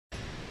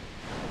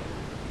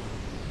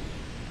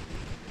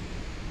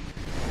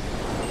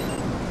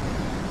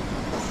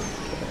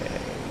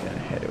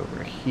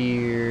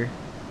here.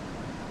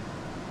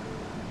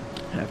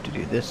 Have to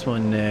do this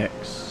one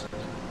next.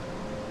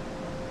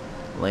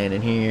 Land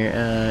in here.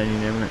 You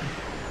never.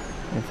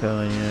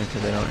 Info, yeah,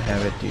 because I don't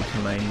have it due to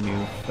my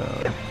new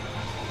phone.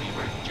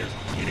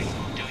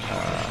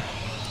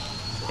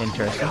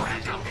 Interesting.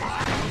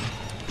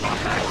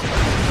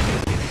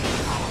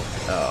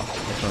 Oh,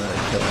 that's one of the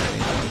kill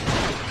enemies.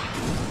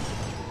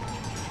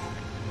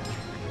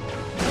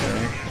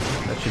 Okay,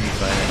 that should be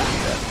fine. I can do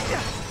that.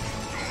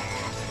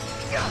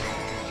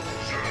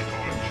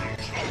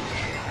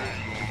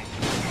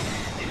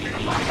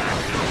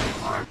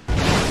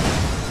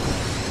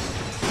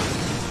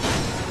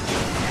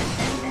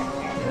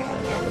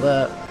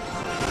 Up.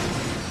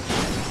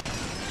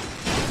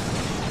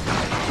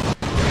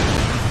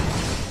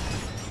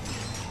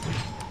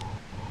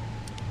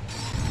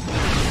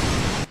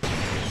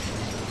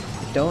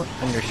 I don't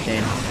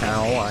understand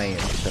how I am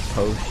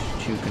supposed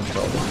to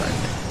control this thing.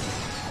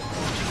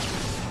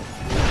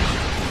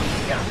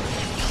 Yeah.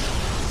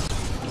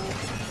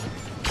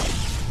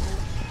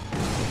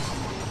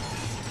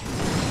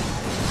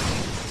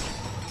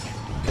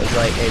 Because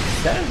like it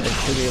says I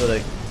should be able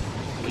to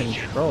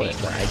control it,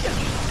 but I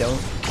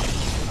don't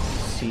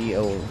see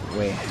a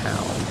way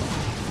how.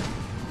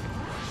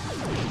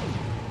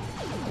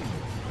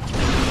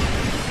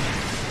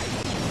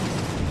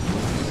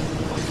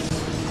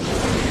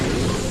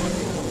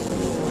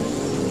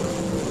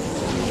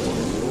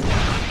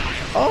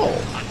 Oh!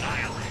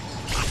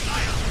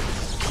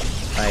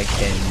 I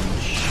can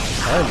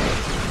charge it.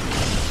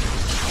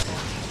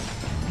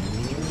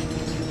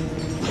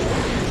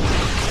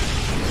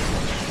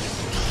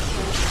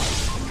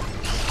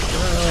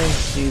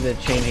 See the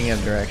changing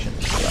of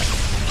directions.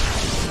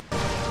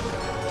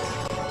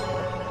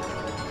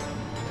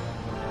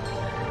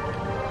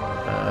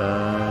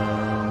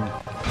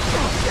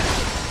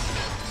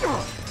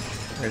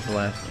 Where's the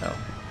last? Oh,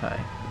 hi.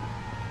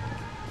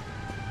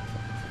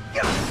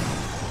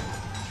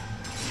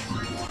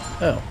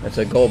 Oh, it's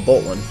a gold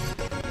bolt one.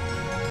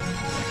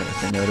 I'm gonna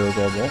say no to a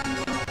gold bolt.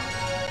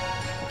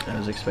 I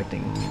was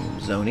expecting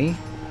Zony,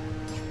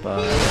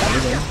 but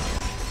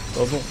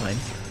gold bolt fine.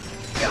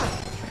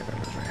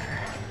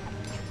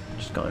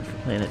 Going from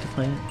planet to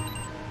planet.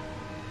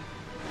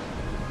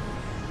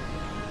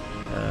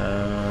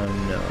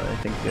 No, I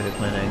think the other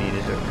planet I need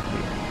is over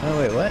here. Oh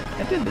wait, what?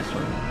 I did this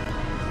one.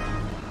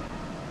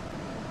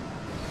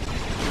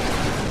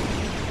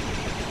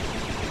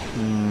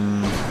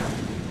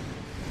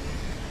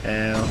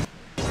 Ow.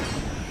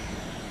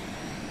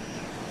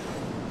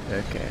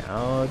 Okay,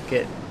 I'll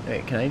get...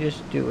 Wait, can I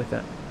just do it with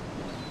that?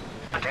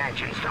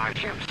 Attention,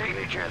 Starship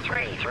Signature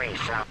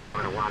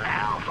 3371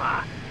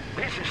 Alpha.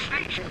 This is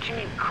Station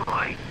Team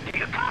Croy. Do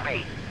you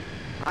copy?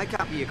 I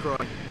copy you, Croy.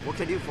 What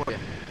can I do for you?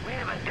 We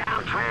have a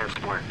down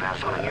transport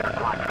vessel in your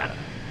quadrant.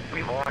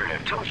 We've ordered a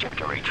tow-ship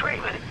to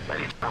retrieve it, but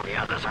it's on the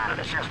other side of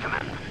the system,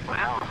 and,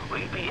 well,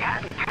 we'd be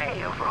happy to pay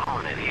you for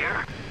hauling it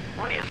here.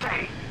 What do you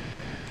say?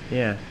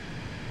 Yeah.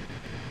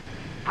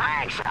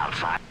 Thanks,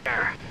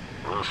 outsider.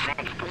 We'll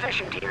send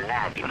position to your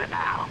nav unit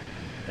now.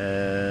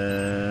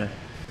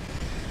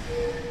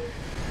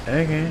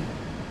 Okay.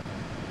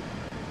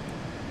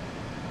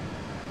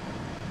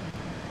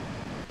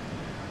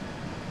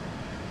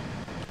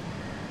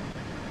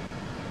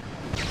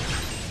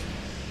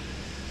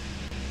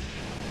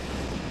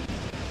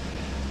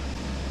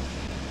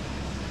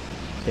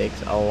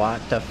 Takes a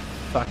lot to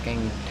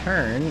fucking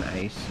turn,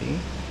 I see.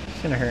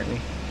 It's gonna hurt me.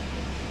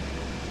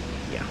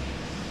 Yeah.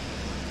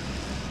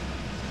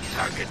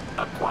 Target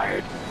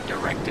acquired.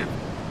 Directive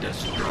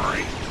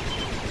destroy.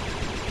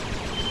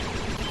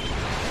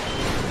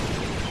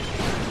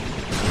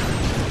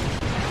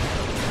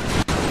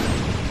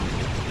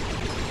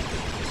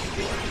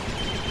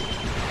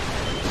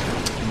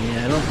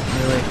 Yeah, I don't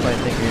really quite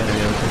think you're gonna be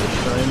able to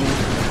destroy me.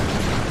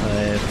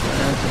 But if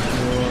that's what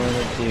you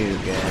wanna do,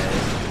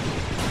 guys,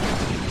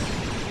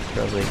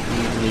 probably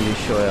easily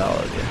destroy all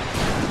of you.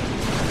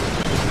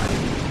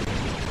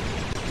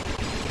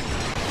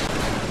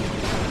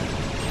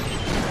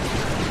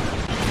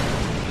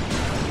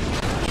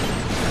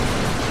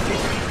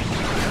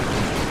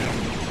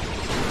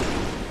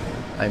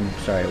 I'm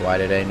sorry, why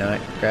did I not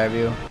grab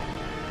you?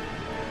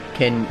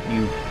 Can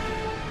you...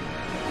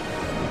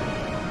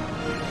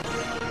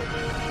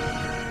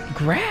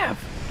 grab?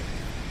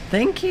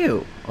 Thank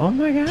you! Oh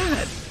my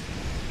god!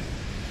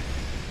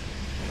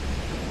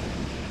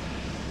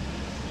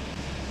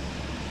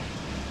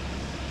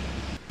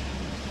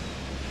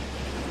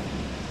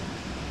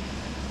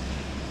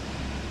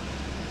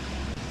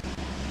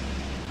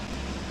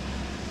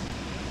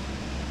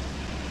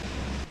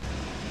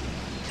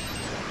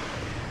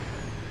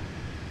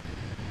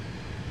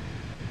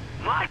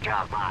 Much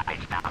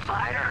obliged,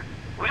 outsider.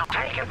 We'll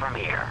take it from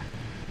here.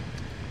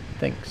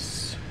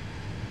 Thanks,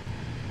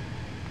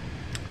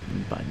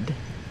 bud.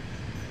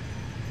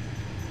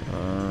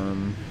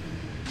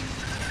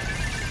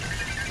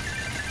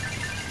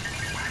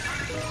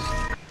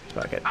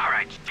 Fuck it. All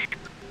right, Steve.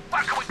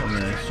 What can we...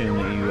 I'm gonna assume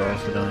that you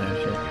also don't have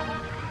shit.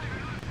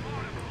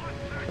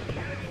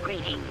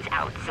 Greetings,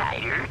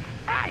 outsider.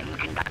 I'm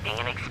conducting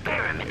an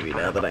experiment. Maybe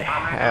now that I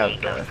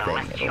have the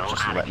thing, it'll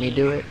just let me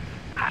do it.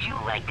 How'd you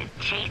like to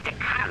chase a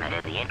comet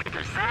at the entrance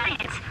of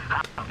science?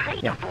 I'll pay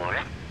you for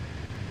it.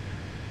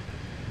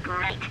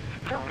 Great.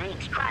 The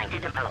League's trying to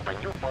develop a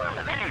new form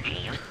of energy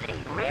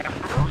using rare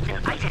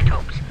frozen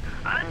isotopes.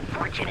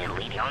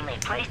 Unfortunately, the only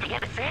place to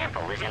get a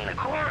sample is in the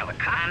core of a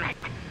comet.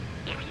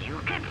 If you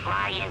can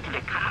fly into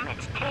the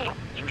comet's tail,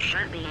 you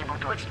should be able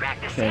to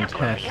extract a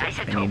sample of the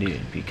Fantastic. isotopes. I need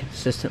to be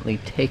consistently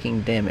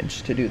taking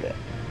damage to do that.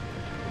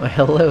 Well,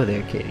 hello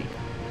there, kitty.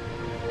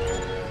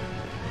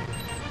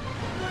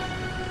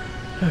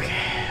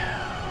 Okay.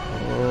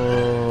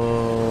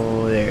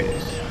 Oh, there it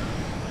is.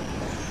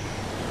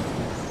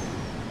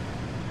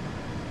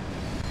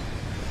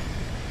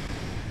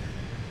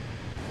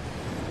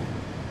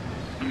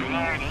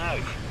 There it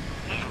is.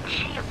 Isn't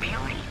she a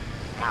beauty?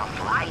 Now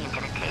fly into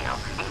the tail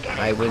and get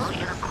I as was- close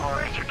to the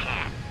core as you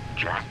can.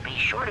 Just be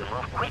sure to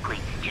move quickly.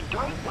 You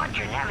don't want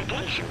your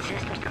navigation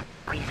systems to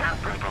freeze up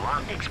from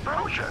prolonged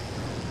exposure.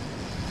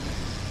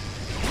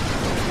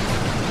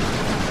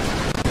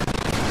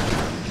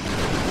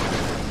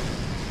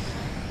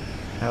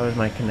 How is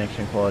my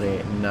connection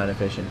quality not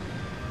efficient?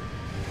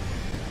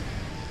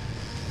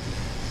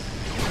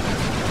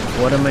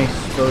 What am I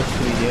supposed to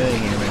be doing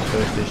here? Am I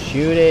supposed to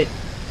shoot it?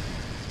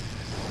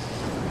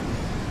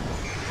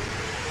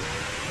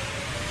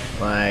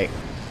 Like...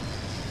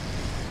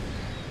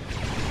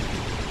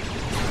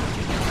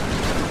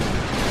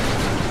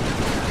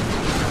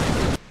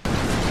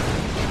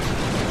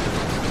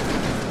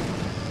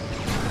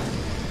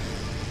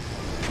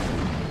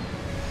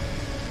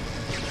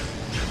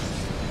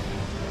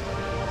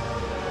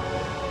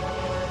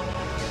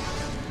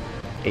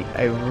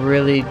 I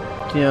really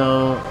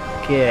don't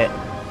get...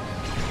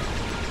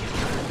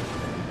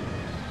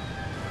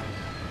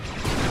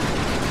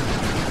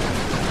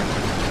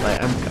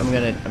 Like, I'm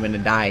gonna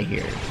die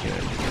here soon.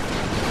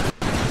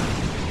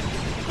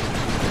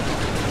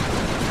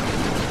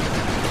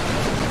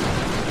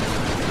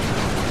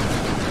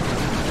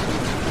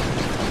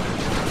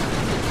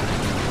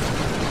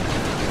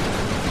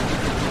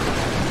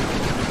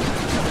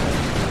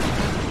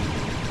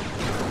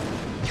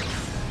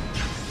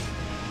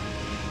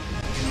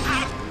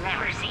 I've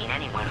never seen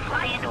anyone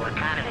fly into a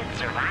comet and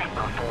survive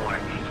before.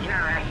 You're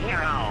a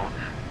hero.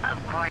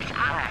 Of course,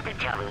 I'll have to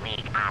tell the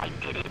League I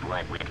did it,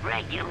 what with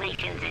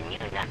regulations and you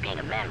not being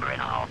a member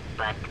and all,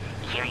 but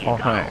here you go.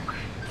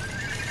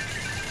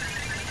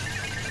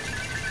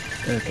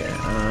 Okay,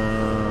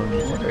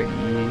 what are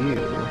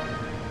you?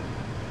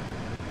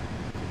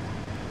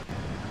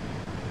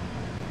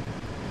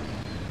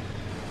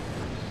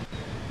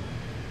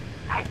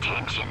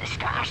 Attention,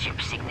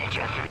 Starship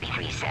Signature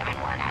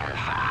 3371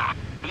 Alpha.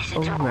 This is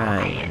Orion.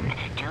 Orion.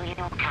 Do you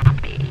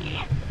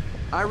copy?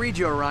 I read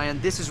you, Orion.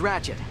 This is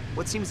Ratchet.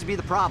 What seems to be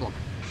the problem?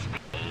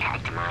 He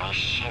hacked my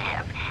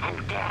ship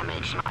and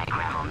damaged my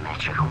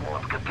gravimetric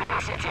warp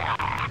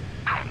capacitor.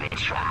 I've been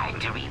trying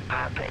to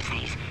repurpose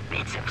these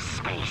bits of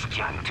space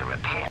junk to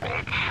repair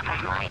it,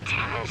 but my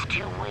antenna's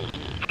too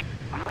weak.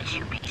 Would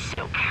you be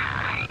so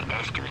kind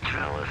as to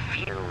throw a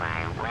few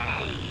my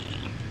way?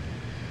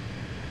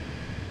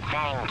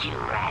 Thank you,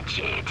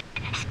 Ratchet.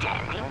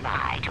 Standing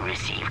by to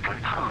receive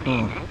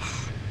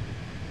components.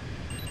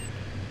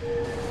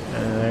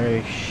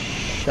 I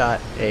shot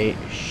a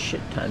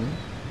shit ton.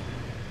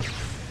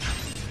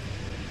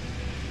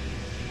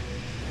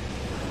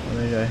 How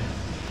many do I...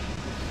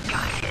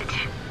 Got it.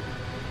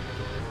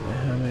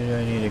 How many do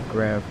I need to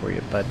grab for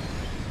you, bud?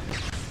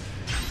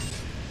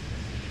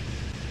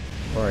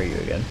 Where are you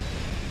again?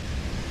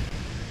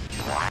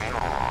 One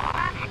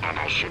more, and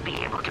I should be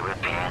able to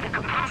repair the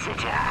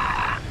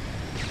capacitor.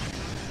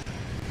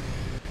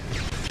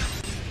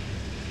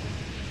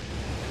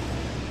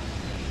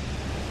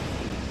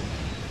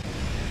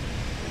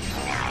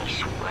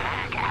 Nice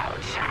work,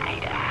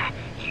 outsider.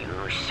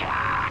 You, sir,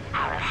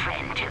 are a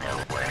friend to the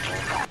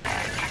working public.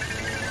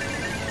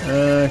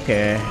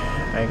 Okay,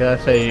 I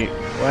gotta say,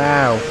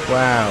 wow.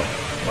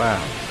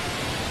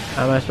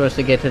 How am I supposed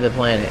to get to the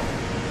planet?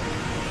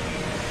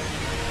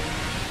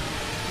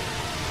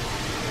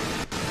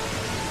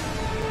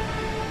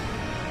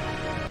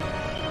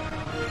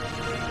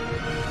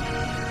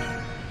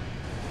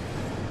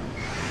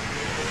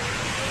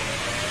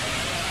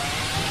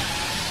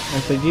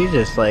 It's like,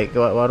 Jesus, like,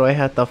 why do I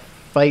have to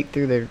fight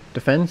through their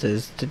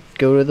defenses to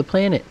go to the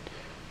planet?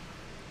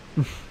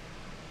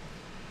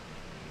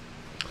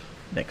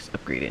 Next,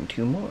 upgrade in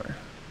 2 more.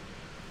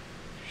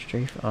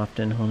 Strafe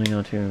often holding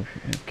on to...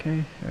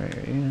 Okay,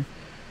 alright, yeah.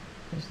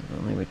 This is the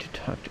only way to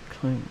talk to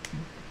Clank.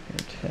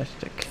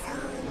 Fantastic.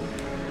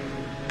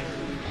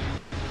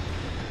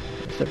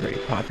 It's a pretty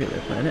popular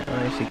planet. Oh,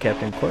 I see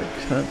Captain Quark.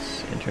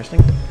 That's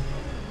interesting.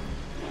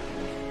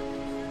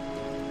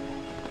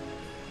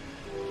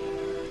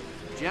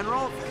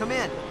 General, come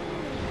in.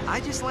 I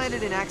just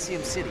landed in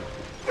Axiom City.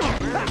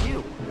 Where are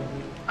you?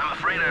 I'm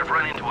afraid I've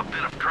run into a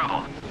bit of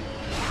trouble.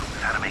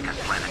 We've had to make a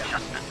slight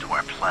adjustment to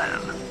our plan.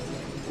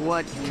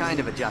 What kind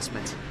of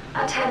adjustment?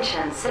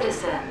 Attention,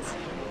 citizens.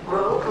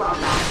 Rogue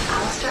Lawman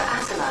Alistair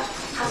Asimov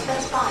has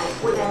been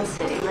spotted within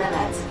city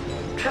limits.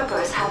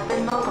 Troopers have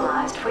been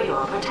mobilized for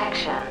your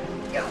protection.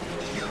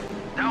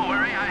 Don't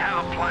worry, I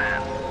have a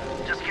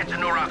plan. Just get to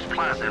Norok's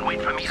Plaza and wait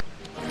for me.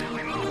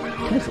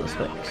 Tesla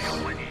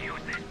spikes.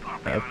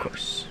 Of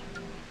course.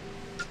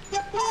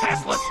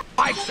 Tesla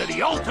spikes are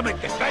the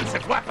ultimate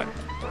defensive weapon.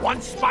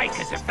 One spike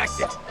is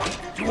effective.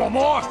 2 or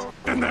more,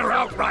 and they're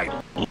outright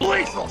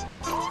lethal.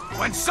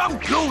 When some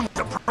goons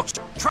approach,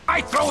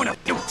 try throwing a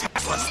few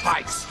Tesla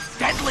spikes.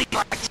 Deadly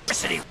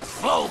electricity will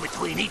flow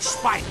between each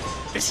spike,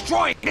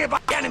 destroying nearby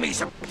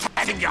enemies and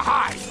protecting your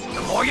hive.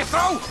 The more you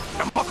throw,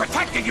 the more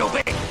protected you'll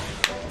be.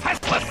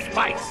 Tesla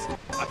spikes,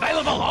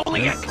 available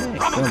only at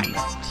Grumman.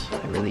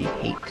 I really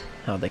hate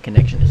how the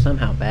connection is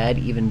somehow bad.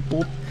 Even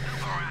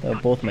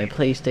both my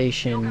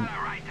PlayStation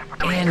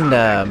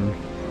and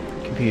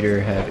computer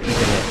have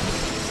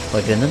Ethernet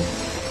plugged in them.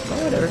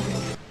 But whatever.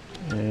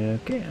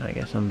 Okay, I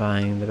guess I'm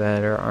buying the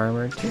better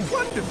armor too.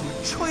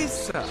 Wonderful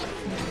choice, sir.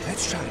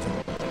 Let's try it.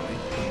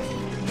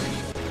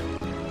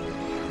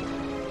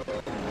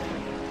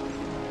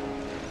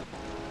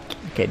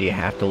 Okay, do you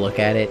have to look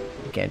at it?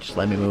 You can't just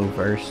let me move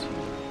first.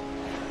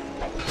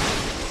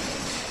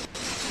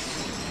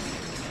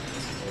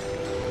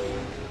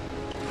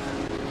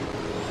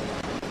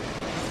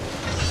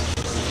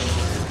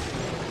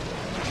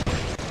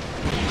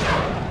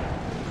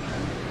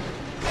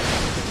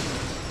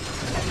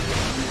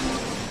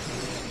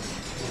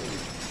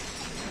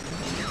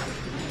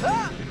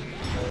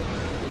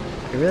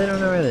 I really don't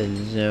know where the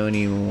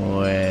zoning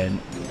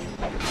went.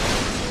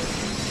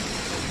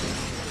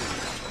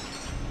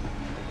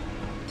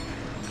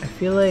 I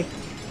feel like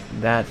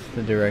that's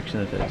the direction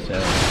that the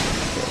zone is.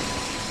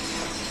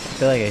 I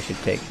feel like I should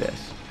take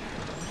this.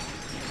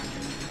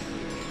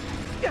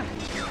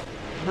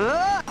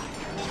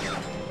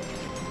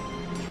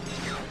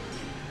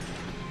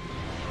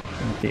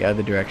 And the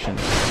other direction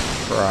is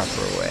the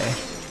proper way.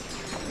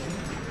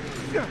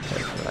 That's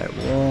what I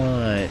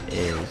want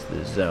is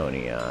the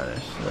zoning,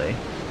 honestly.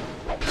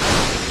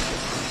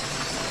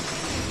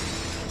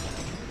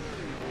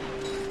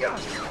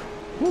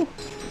 Whew.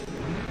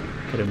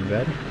 Could have been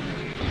better.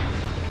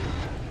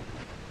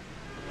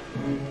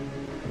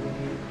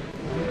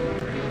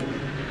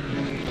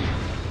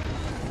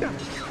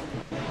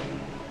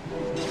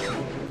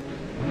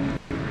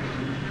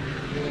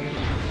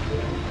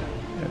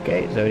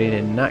 Okay, Zodi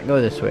did not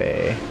go this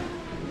way.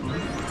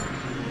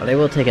 But I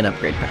will take an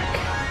upgrade pack.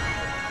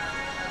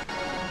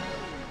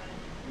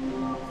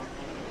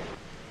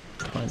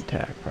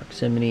 Contact,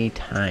 proximity,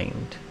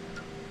 timed.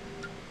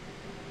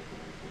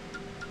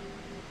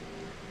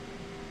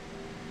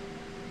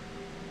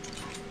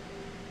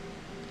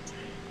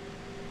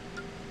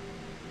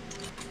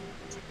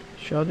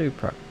 Sure, I'll do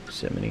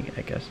proximity,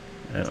 I guess.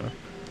 I don't know.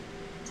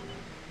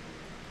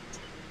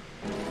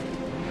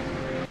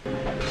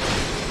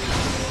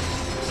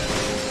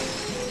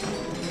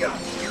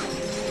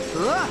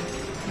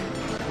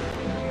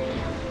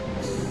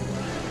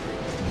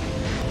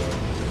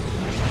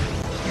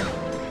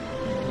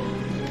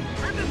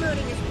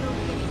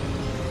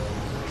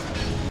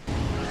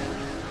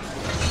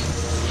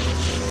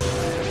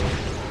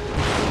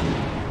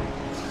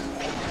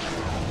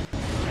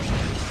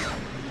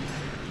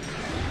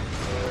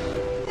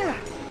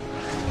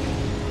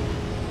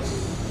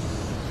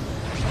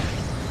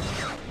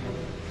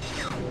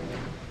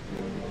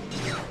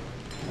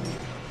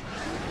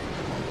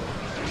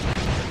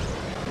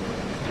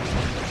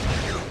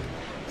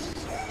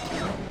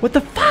 What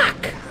the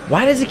fuck?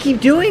 Why does it keep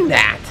doing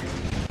that?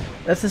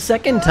 That's the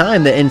second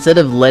time that instead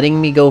of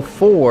letting me go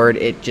forward,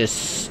 it just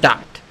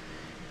stopped.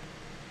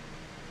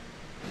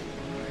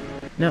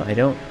 No, I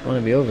don't want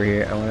to be over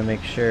here. I want to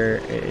make sure...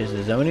 Is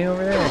the zoning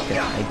over there?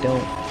 I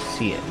don't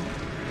see it.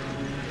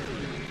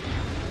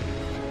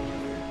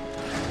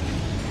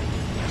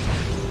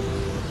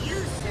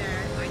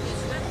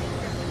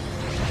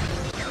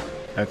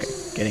 Okay,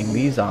 getting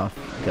these off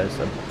because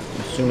I'm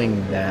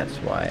assuming that's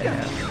why I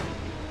have...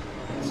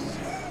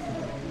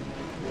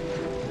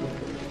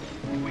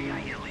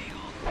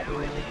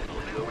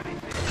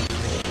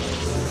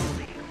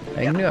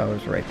 I knew I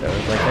was right though. I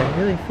was like, I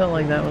really felt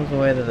like that was the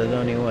way that the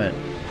zoning went.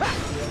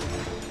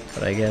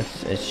 But I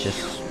guess it's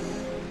just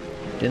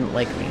didn't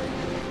like me.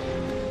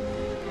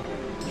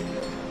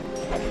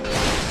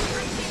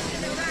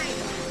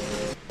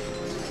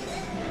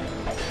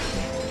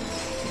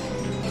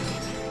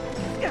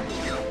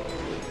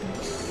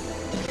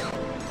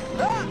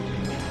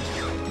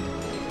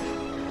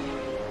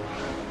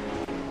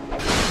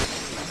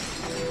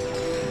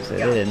 So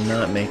they did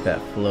not make that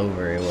flow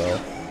very well.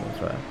 That's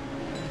why.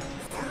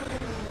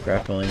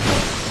 Grappling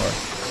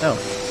hook, or oh,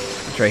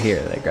 it's right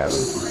here that I grab him.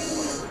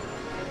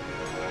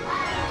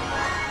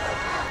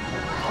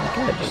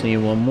 Okay, I just need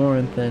one more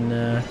and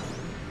then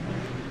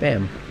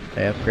bam,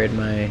 I upgrade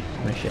my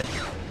shit.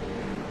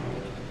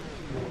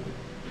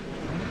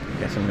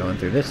 Guess I'm going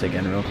through this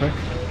again real quick.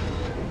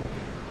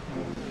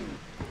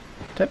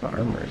 What type of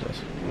armor is this?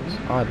 It's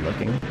odd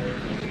looking.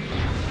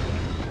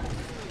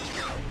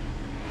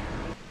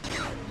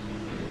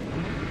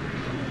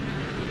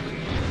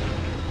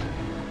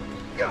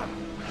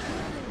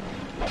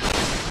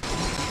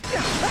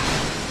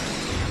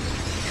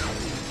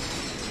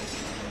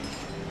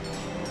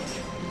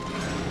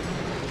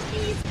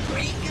 He's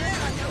pretty good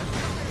on those.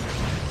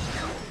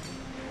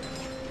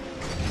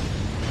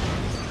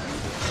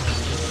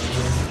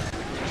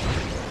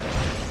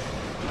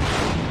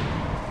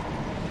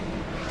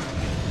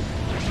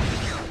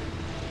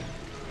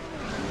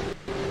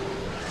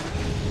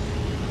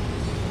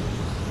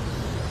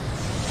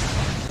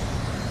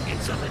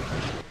 Insolent.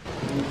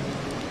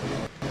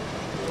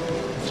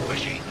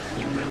 Squishy,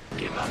 you will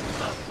give up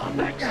the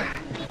lumbex.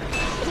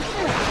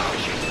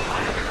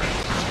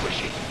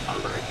 Squishy,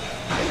 alert.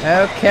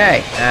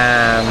 Okay,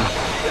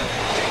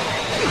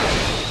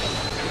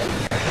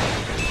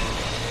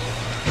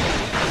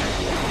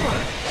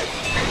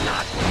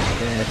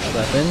 this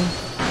weapon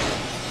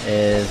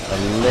is a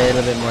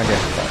little bit more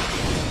difficult.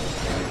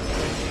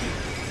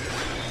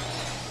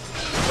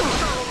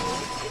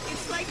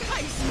 It's like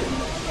high school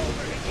all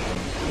over again.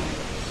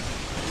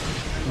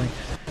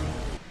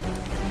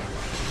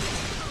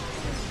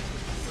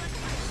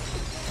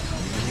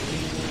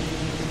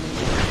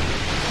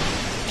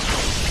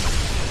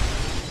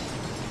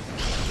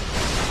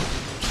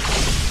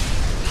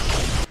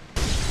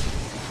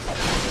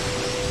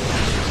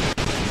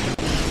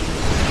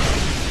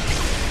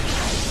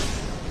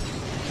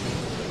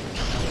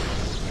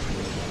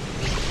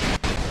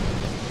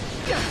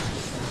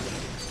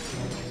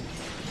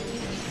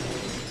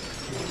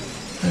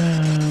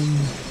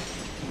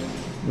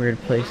 Weird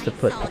place to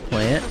put the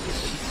plants.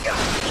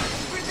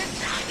 For the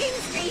docking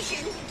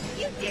station,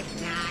 you did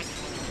not.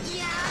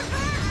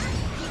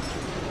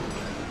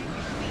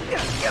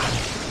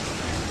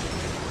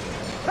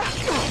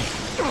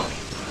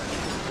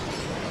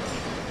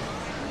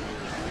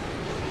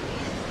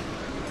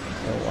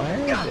 So why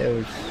are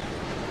those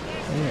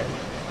here?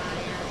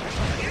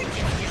 You're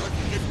just jealous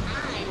because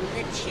I'm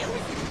the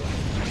chosen.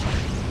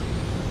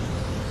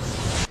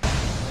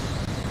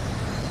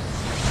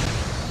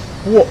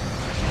 Whoa!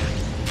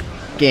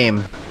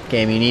 Game,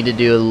 you need to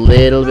do a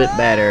little bit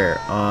better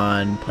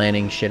on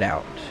planning shit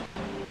out.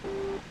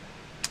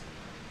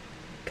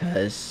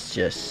 'Cause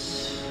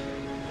just...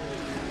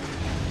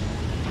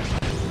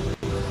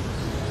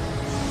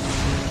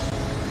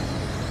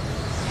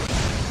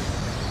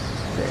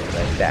 there,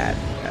 like that.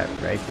 That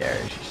right there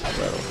is just a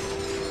little...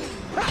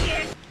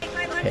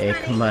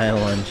 Take my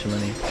lunch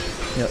money.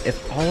 You know,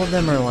 if all of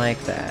them are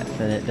like that,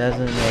 then it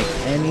doesn't make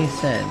any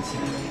sense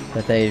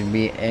that they'd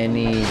be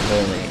any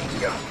bullying.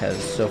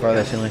 Because so far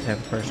that's the only type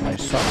of person I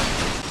saw.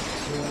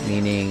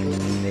 Meaning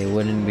they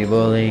wouldn't be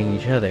bullying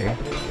each other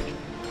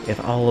if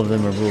all of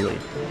them are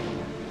bullied.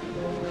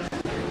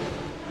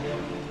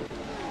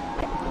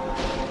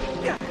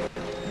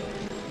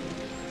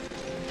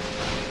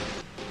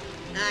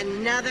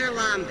 Another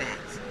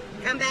Lombax.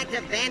 Come back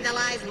to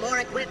vandalize more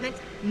equipment?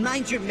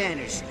 Mind your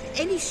manners.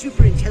 Any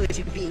super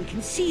intelligent being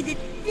can see that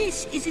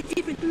this is a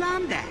different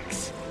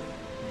Lombax.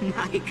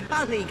 My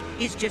colleague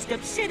is just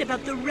upset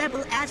about the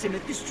rebel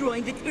azimuth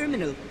destroying the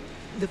terminal.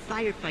 The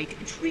firefight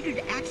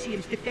triggered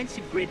Axiom's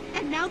defensive grid,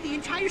 and now the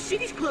entire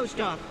city's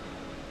closed off.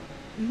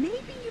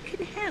 Maybe you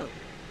can help.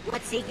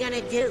 What's he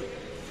gonna do?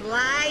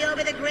 Fly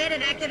over the grid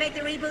and activate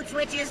the reboot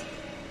switches?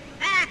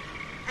 Ah!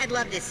 I'd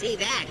love to see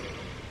that.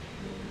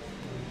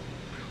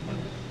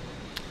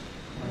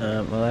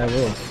 Well, I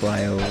will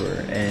fly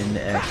over and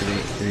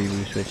activate the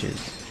reboot switches.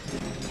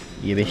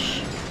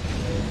 Yibbish.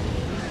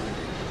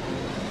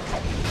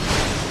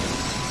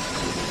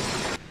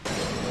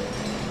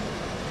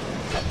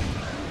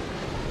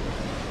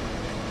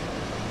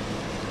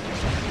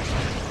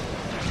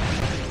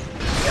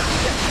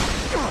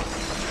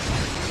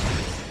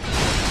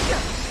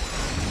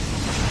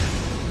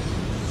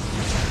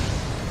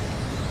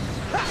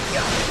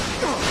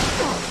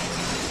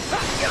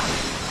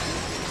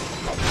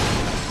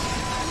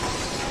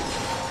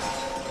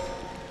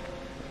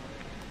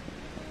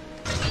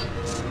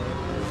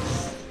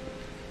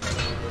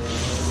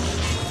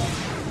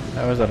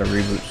 How was that a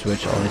reboot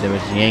switch? All I did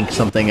was yank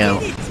something out.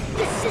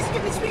 The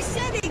system is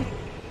resetting!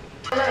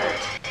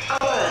 Alert!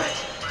 Alert!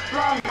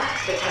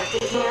 Lombax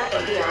detected near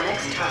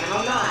Avionics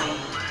Terminal 9.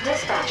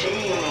 Dispatching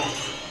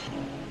units.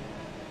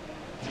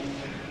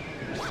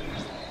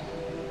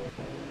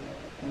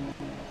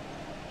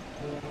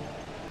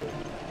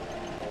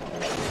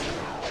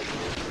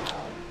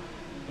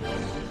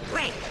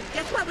 Wait,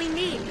 that's what we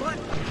need. What?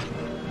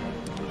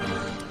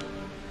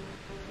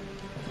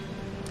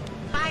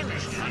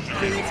 Virus.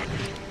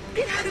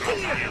 Get out of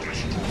here!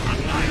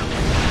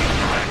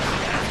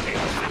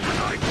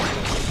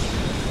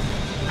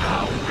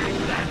 How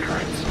that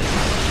hurts.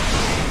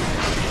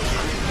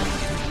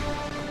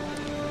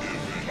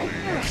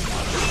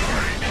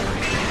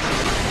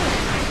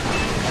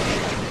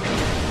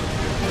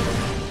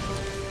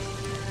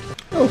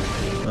 Oh,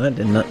 well, that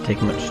did not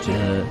take much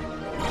to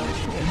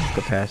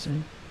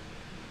capacity.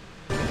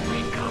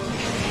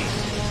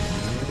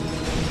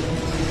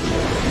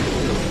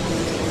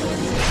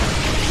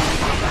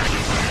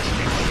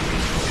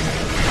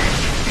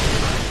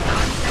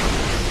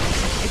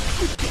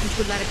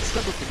 A lot of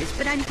trouble for this,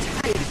 but I'm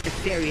tired of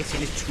Nefarious and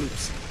his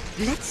troops.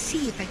 Let's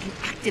see if I can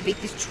activate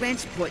this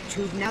transport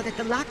tube now that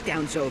the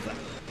lockdown's over.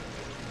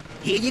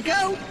 Here you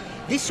go.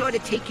 This ought to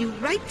take you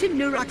right to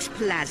Nurox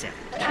Plaza.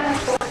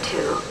 Transport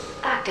 2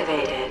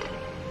 activated.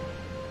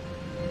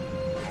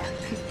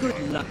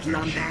 Good luck,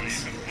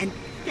 Lombax. And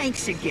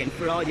thanks again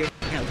for all your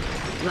help,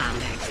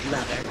 Lombax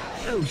lover.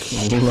 Oh,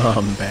 shit.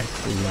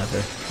 Lombax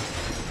leather.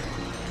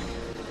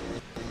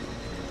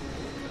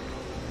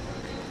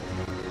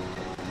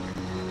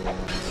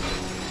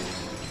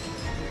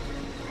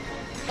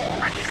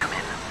 Ratchet, come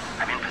in.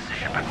 I'm in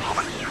position, but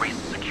Pollux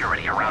raised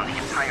security around the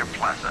entire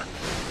plaza.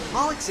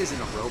 Pollux isn't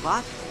a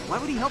robot. Why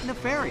would he help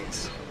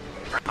Nefarious?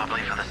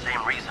 Probably for the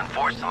same reason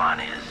Forsalon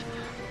is.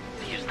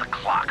 To use the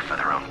clock for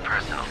their own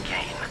personal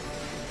gain.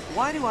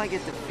 Why do I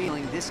get the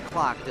feeling this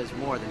clock does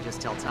more than just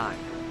tell time?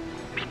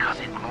 Because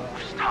it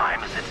moves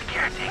time as its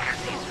caretaker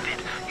sees fit,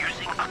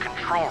 using a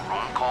control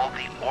room called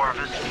the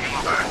Orvis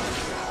Chamber.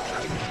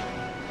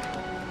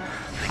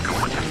 Think of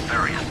what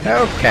Nefarious did.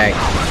 Okay.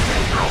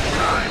 Control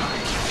time.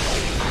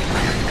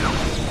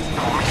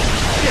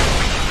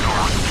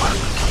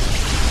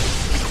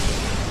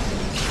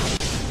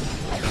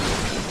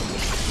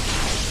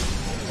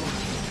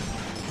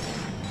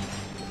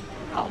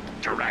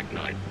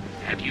 Arachnid,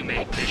 have you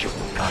made visual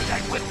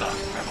contact with the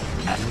rebel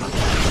Tesla?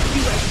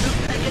 You have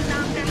looked like a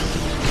Lombax.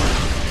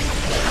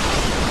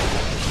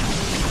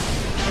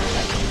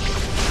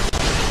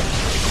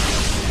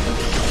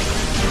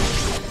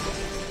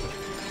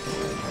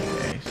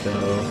 Okay, so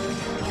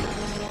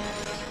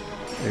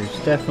there's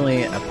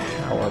definitely a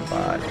power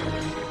bot.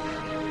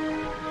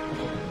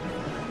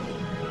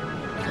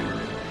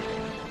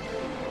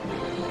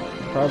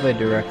 Probably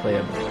directly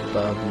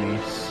above me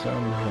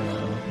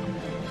somehow.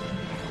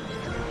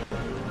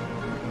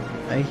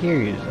 I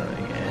hear you, Zoe,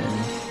 and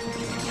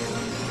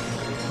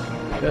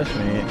trust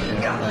me,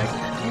 if I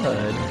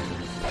could,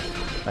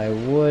 I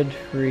would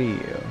free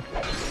you.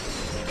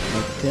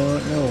 I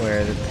don't know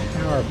where the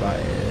power bot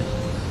is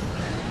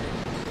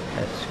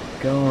that's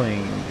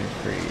going to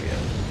free you.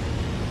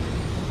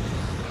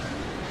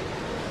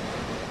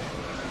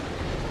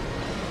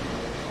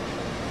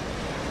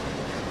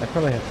 I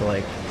probably have to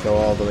like go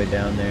all the way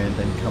down there and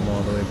then come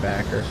all the way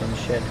back or some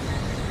shit.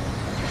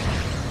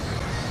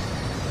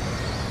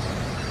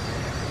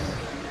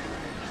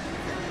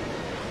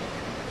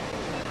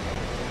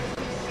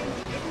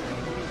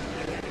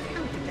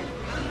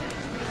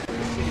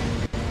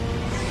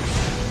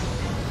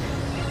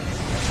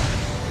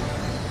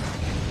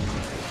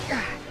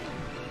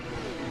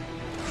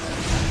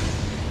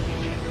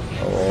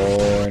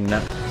 Or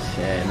not.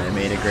 And I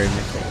made a great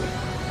mistake.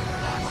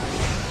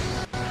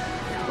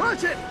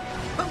 Ratchet!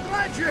 I'm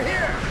glad you're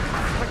here!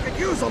 I could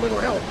use a little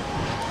help!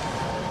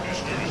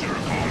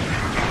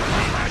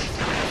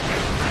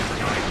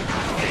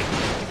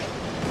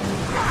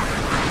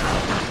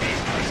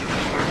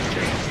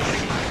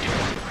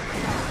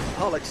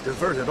 Pollux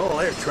diverted all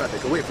air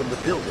traffic away from the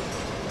building.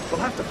 We'll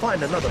have to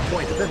find another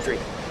point of entry.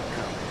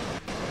 Come.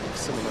 If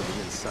someone on the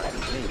inside,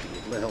 maybe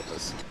it'll help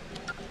us.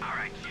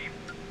 Alright, Chief.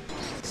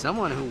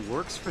 Someone who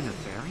works for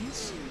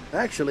Nefarious?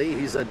 Actually,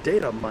 he's a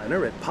data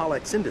miner at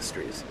Pollux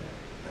Industries.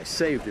 I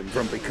saved him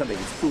from becoming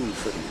food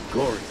for the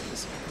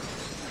Gorians.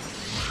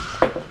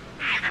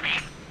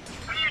 Azabeth,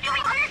 what are you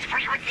doing on this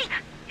frequency?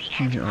 The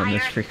You're on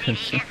this Empire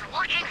frequency. City is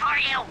looking for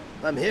you.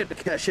 I'm here to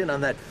cash in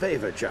on that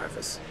favor,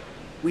 Jarvis.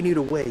 We need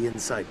a way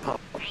inside Pollux.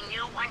 I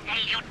knew one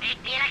day you'd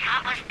make me an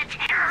accomplice to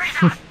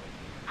terrorism.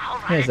 I'll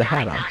run There's a the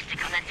hat on.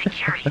 diagnostic on that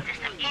security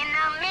system. In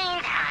the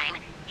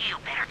meantime, you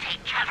better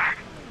take cover.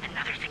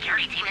 Another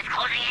security team is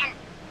closing in.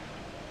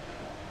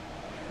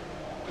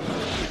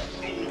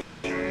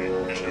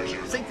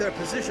 Sync their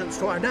positions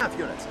to our nav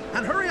units,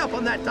 and hurry up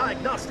on that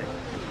diagnostic.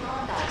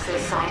 Lombax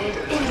is sighted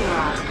in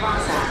Nurox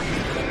Plaza.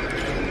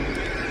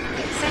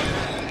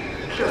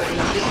 Security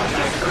team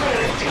is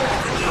cleared to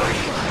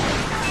execute.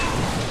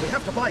 We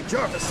have to buy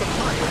Jarvis some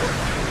time.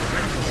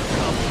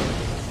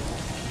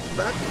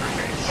 That...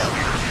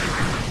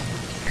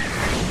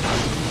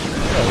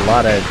 A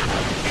lot of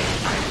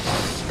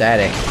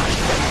static.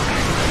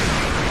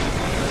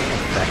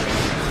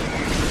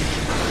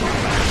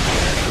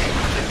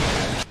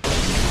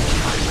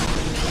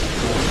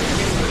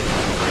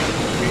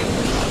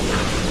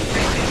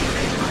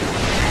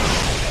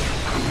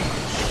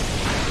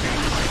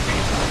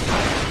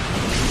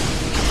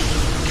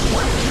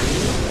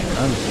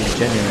 I'm just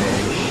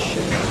generating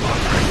shit.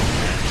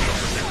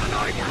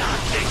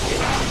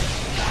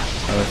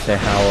 I would say,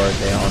 how are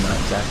they all not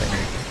zapping me?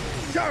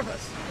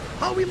 Jarvis,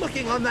 how are we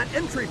looking on that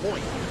entry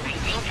point? I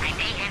think I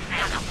may have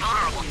found a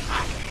vulnerable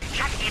spot.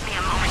 Just give me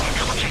a moment to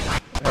double check my...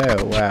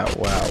 Oh, wow.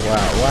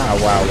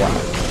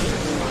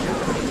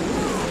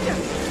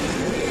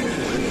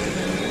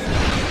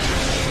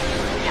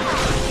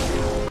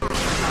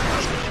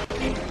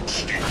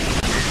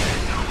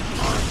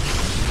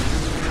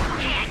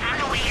 Okay, I found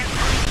a way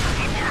inside.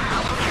 And now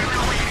I'll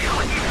terminal window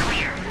with this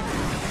clear.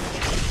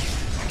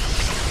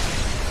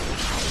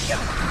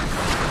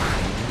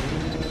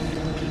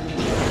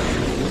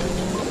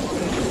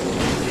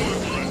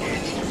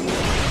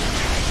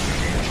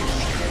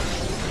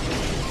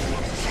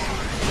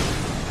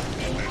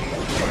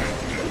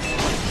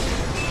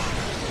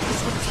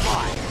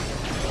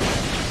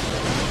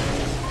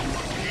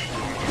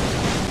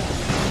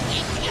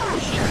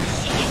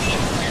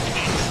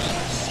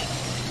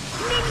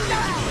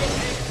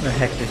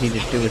 heck did he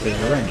just do with his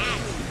wrench?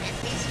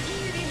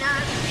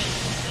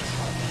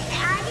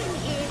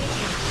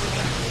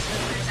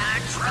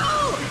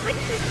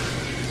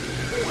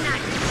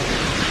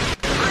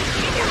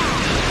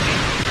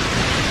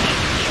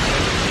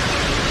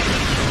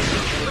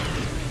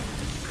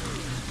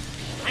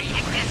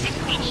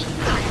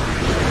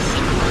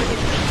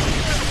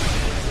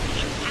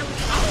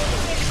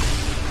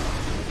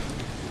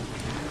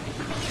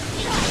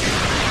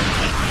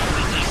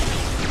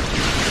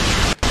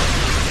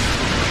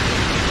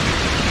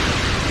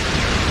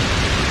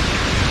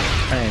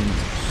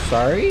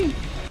 Sorry?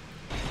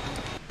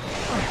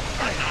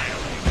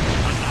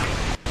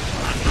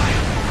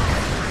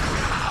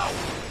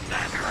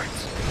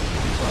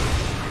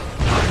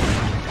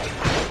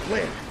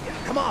 Wait,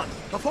 come on,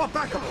 before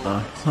backup.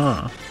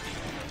 Uh-huh.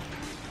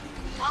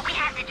 What we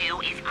have to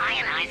do is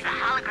ionize the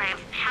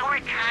hologram's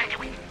powered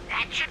conduit.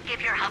 That should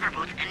give your hover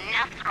boots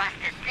enough thrust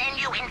to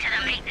send you into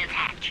the maintenance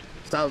hatch.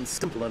 Sounds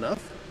simple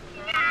enough.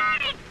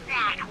 Not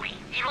exactly.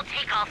 It'll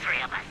take all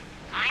three of us.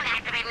 I'm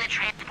activating the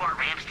transport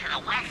ramps to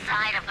the west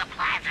side of the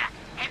plaza.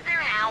 Head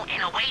there now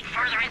and await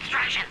further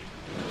instructions.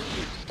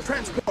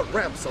 Transport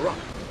ramps are up.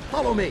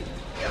 Follow me.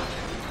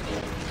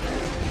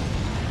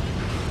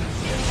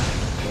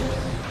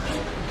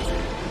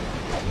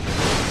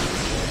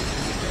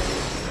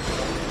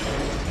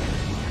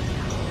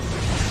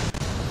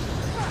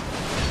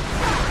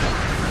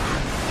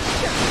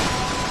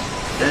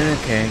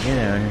 Okay, get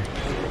out of here.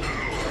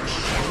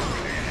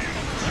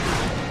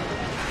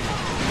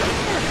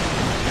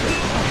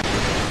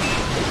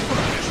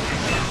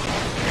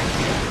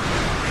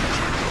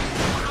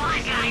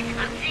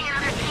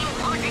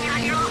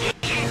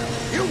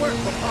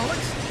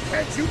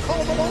 Can't you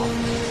call them all?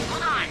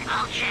 Hold on,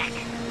 I'll check.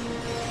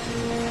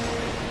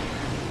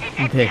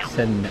 They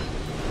said no.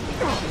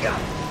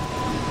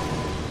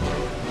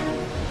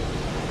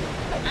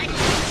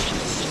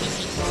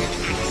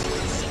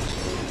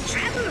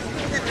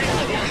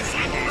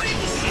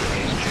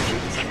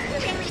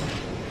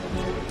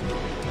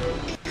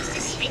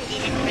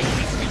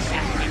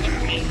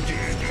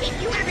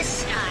 If you have a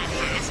star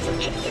pass to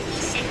any of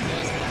these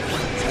sectors,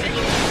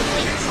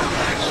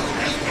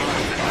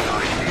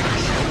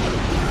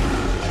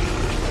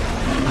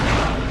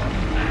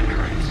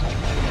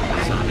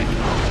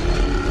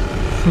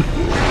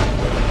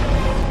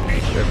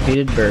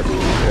 Repeated burp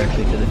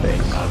directly to the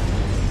face.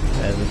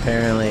 As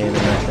apparently the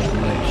method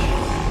in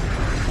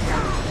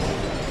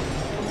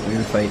which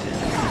we fight it.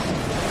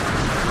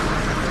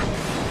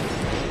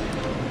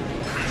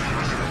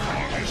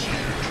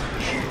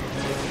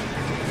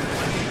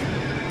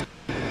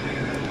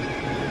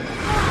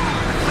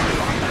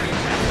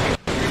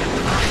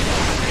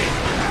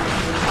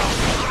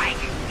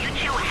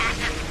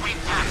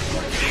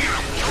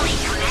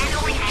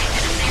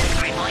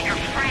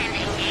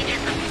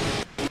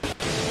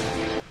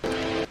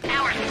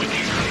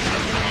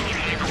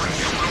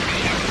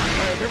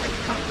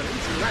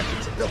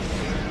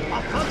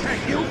 I'll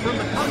contact you from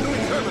the conduit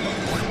terminal.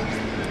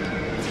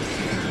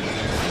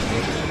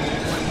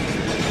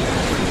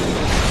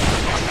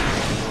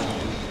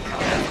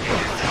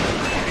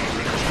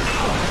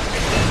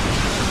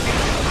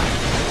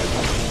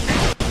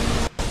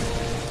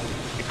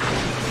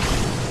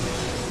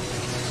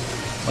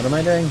 What am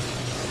I doing?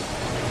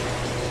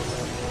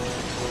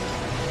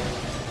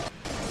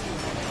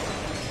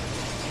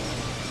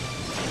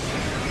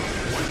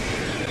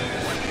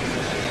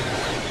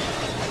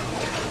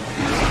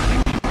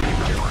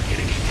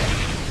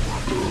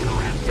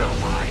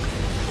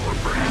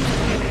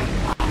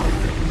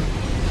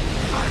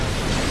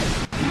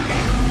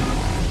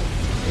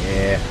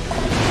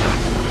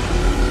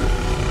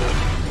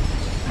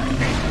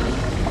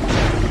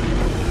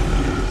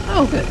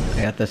 Oh, good.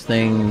 I got this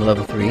thing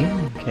level 3.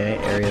 Okay,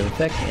 area of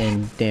effect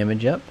and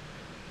damage up.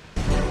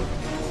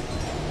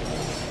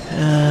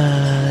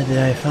 Did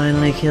I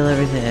finally kill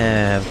everything?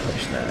 Of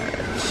course not.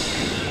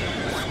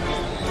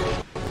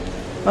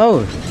 Oh,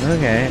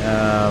 okay.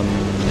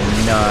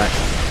 Not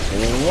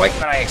quite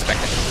what I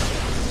expected.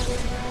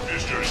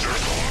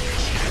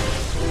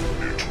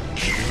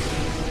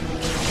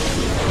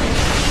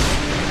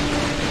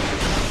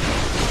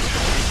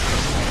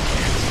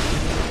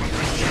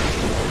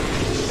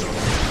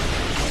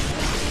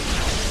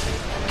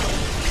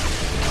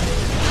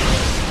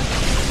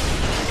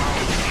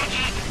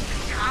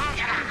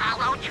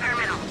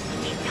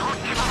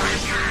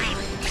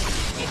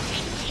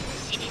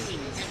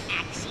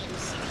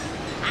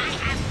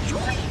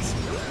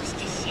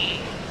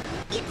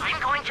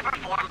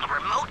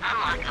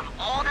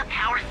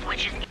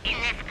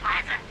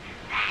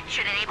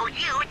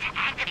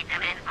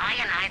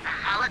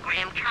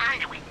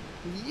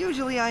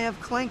 Usually I have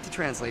Clank to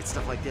translate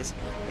stuff like this.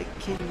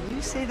 Can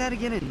you say that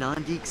again in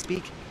non-geek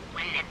speak?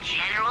 When the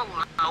General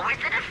lowers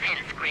the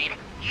defense grid,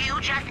 you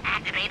just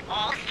activate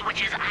all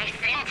switches I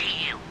send to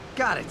you.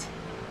 Got it.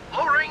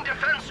 Lowering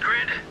defense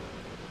grid.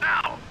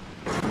 Now.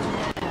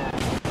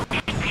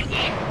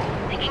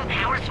 Linking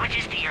power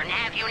switches to your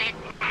nav unit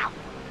now.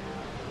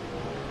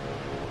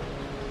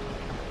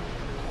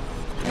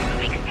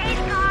 Moving stage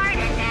guard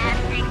and nav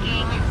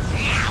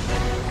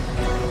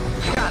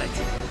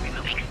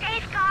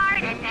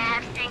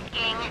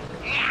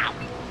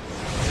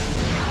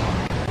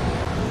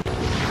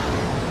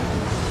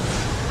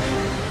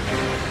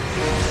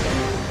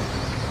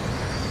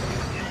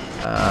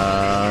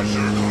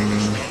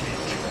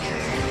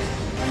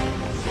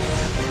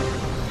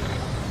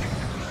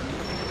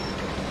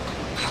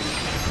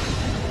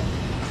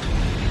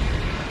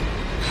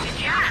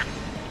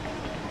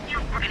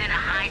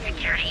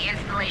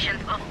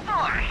installations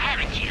before,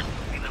 haven't you?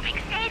 Removing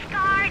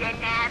safeguard and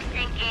nav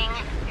syncing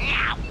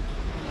now.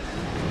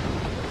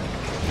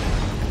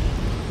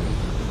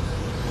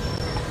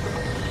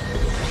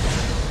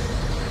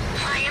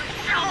 I am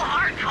so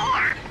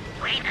hardcore.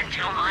 Wait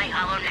until my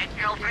hollow neck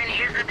girlfriend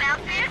hears about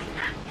this.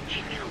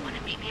 She's gonna want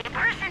to meet me in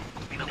person.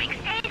 Removing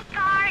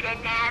safeguard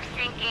and nav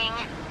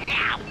syncing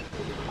now.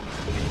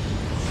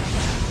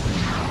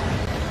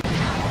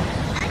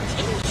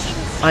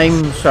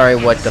 I'm sorry,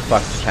 what the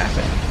fuck just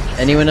happened?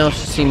 Anyone else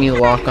see me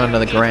walk onto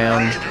the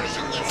ground?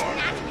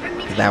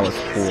 That was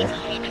cool.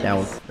 That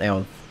was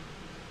Now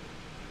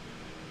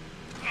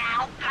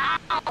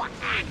go!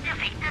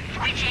 Activate the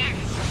switches!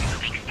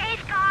 Removing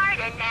safeguard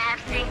and nav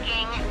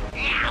syncing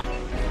now!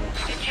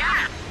 Good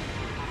job!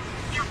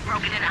 You've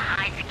broken into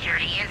high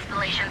security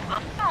installations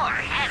before,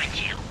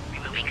 haven't you?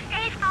 Removing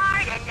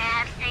safeguard and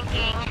nav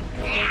syncing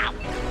now!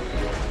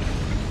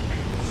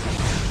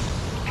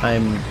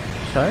 I'm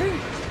sorry?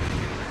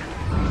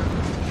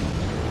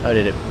 Oh,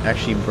 did it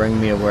actually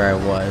bring me to where I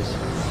was?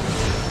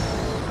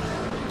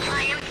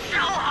 I am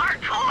so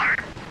hardcore!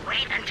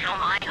 Wait until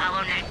my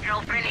hollow neck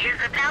girlfriend hears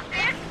about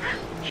this.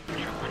 She's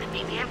gonna want to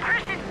meet me in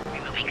person.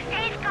 Removing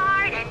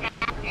safeguard and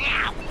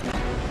now.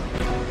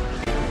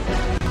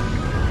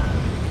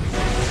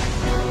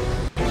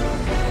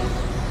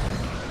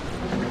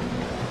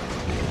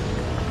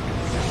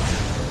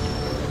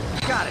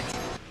 Got it.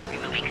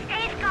 Removing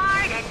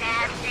safeguard and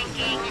nav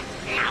syncing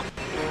now.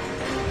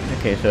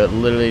 Okay, so it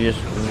literally just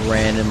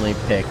randomly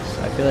picks.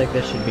 I feel like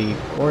this should be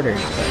ordered,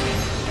 but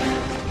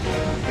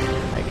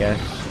I guess,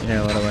 you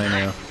know, what do I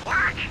know?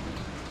 Work!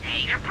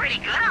 Hey, you're pretty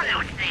good on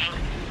those things.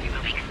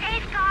 Removing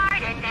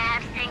safeguard and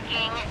nav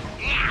syncing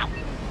now.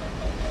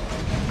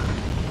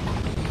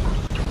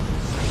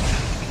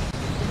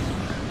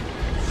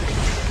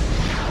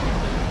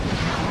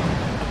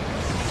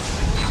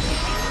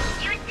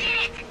 You did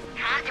it!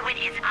 Conduit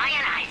is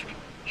ionized.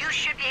 You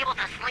should be able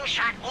to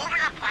slingshot over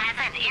the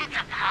plaza and into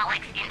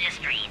Pollux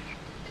Industries.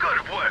 Good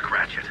work,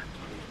 Ratchet.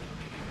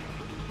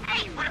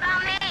 Hey, what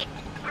about me?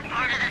 We're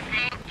part of the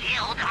same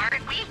guild,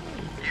 aren't we?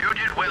 You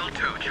did well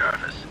too,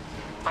 Jarvis.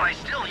 But I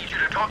still need you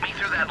to talk me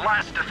through that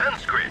last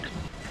defense grid.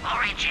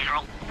 Alright,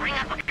 General. Bring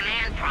up a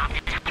command prompt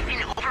and type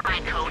in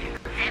override code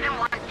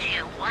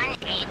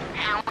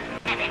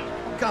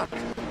 71218#7. Got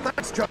it.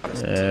 Thanks,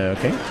 Jarvis.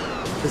 Okay.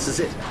 This is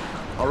it.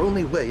 Our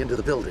only way into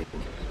the building.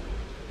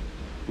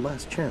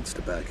 Last chance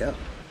to back out.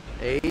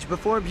 Age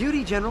before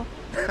beauty, General.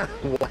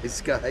 Wise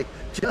guy,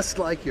 just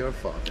like your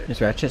father. Is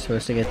Ratchet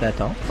supposed to get that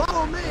tall?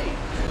 Follow me!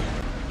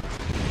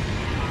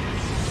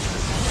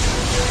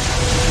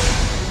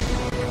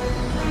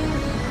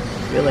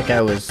 I feel like I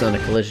was on a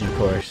collision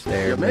course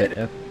there, but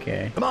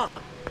okay. Come on!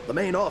 The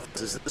main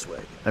office is this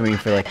way. I mean,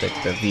 for like the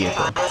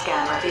vehicle.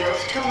 Scan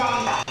reveals 2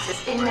 long boxes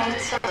in main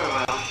server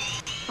room.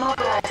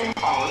 Mobilizing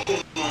all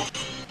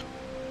units.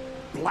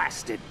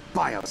 Blasted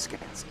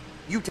bioscans.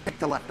 You take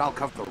the left, I'll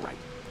cover the right.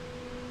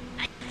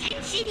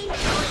 Attention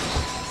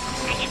employees.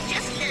 I have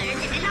just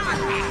learned that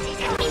alarm boxes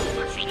have been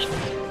infiltrated.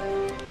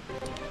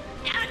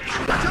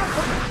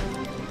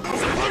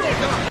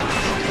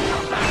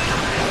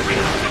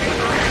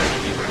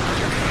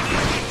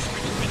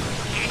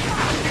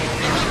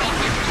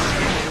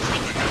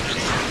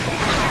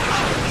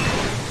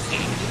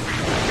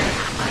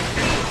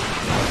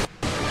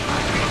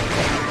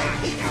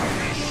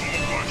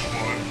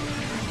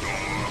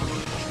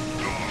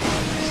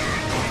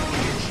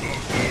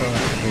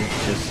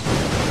 It's just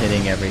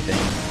hitting everything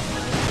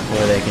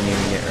before they can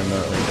even get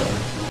remotely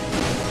close.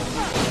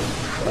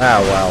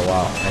 Wow, wow,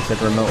 wow. I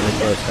said remotely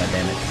close,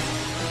 goddammit.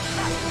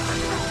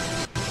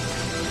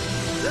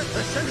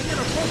 They're sending in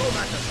a photo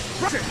method.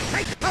 Roger,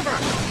 take cover!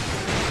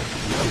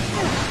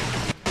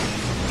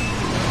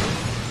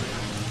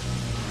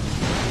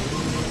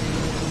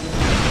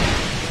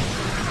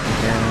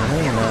 Yeah,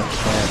 they're not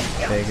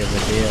that big of a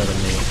deal to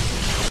me.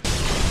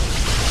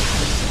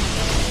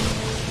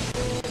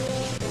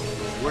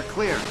 We're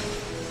clear.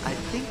 I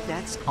think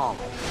that's all.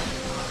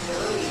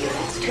 Auxiliary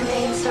units to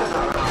main server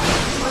room.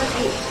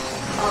 Repeat.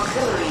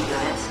 Auxiliary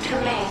units to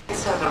main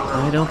server room.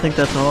 I don't think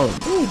that's all of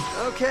them.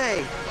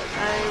 Okay. I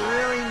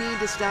really need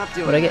to stop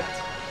doing What'd I get?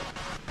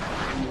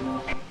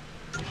 that.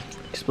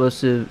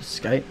 Explosive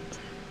Skype.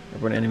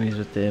 Airborne enemies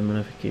with the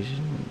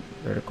modification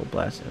vertical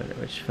blast emitter,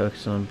 which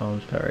focuses on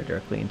bombs powered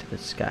directly into the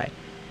sky.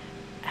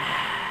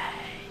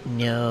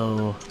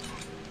 No.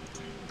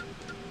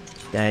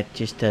 That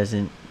just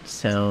doesn't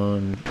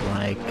sound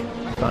like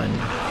fun.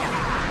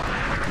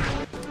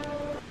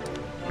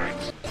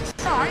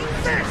 Try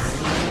this!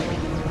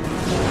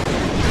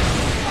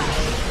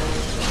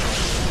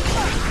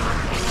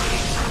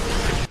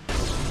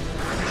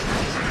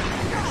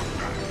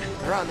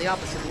 They're on the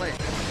opposite lane.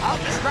 I'll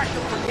distract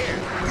them from here.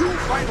 You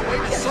find a way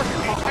to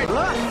circle behind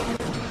us.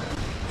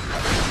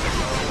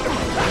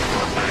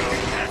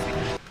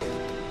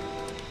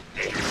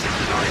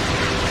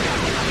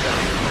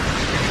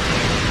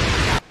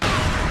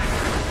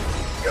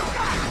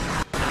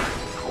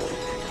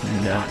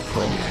 Not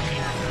cool.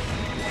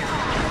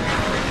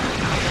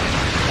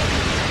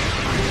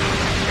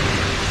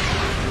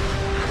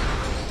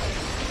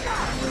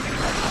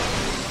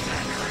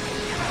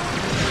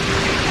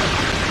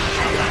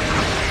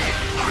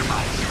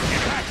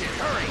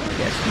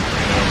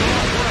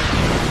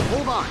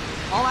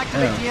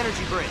 Activate the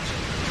energy bridge.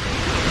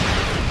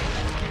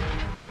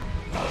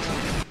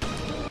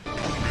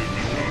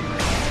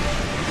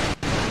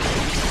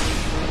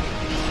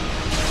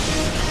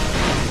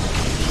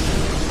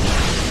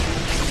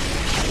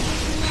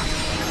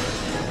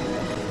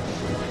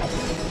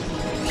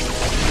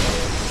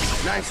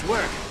 Nice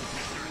work.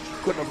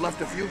 Couldn't have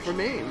left a few for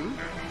me.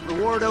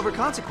 Reward over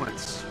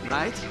consequence,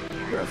 right?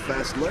 You're a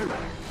fast learner.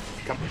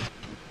 Come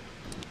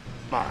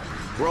on.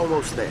 We're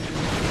almost there.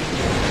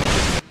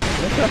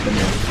 What's up in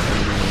there?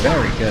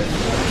 Very good.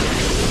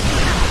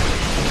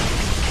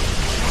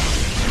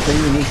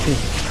 Pretty unique too.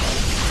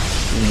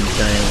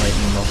 Giant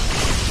lightning bolt.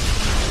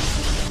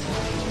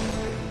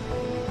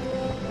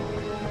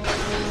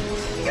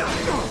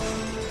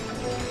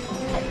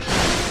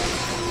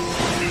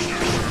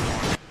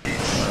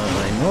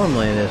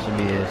 Normally this would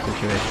be a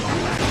situation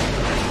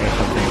where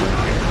something like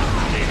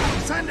here.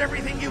 Send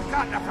everything you've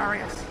got,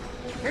 Nefarious.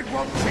 It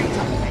won't change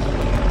a thing.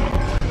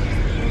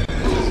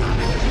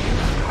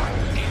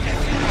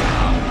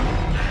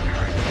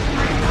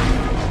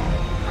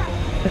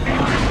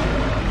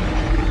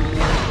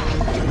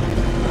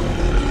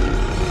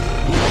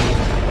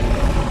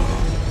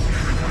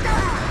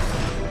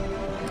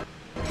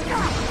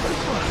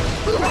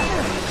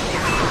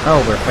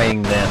 Oh, we're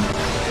fighting them.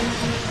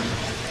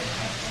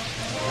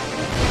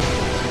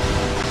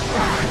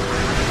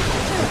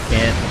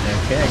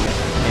 Okay, I guess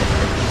we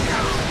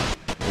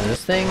can't. Is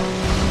this thing?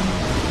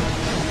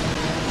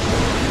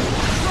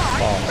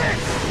 Fall.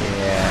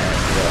 Yeah,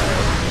 it does.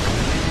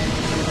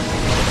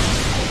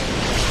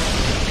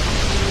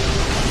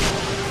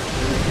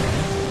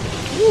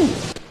 Woo!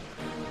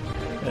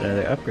 Got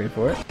another upgrade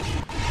for it.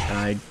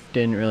 I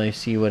didn't really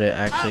see what it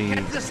actually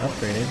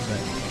upgraded,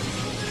 but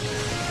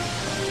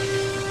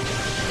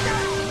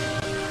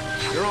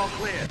You're all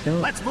clear. I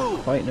don't Let's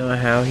move. quite know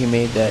how he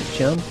made that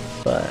jump,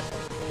 but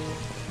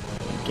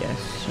I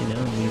guess, you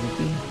know, leave it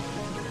be.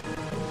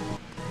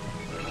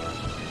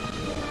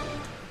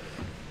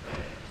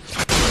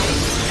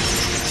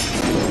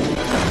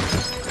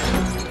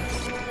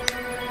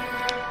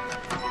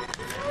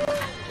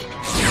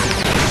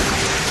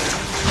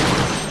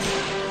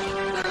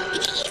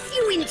 If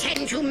you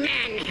intend to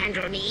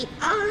manhandle me,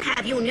 I'll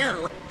have you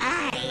know,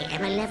 I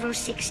am a level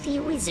 60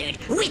 wizard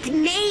with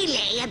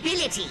melee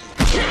ability.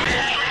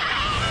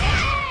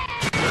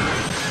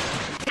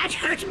 That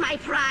hurt my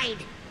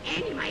pride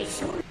and my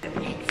solar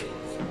plexus.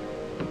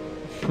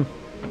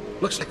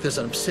 Looks like there's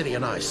an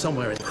obsidian eye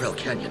somewhere in Krill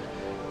Canyon.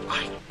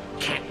 I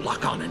can't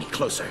lock on any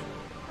closer.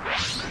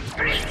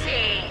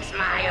 Greetings,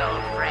 my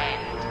old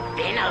friend.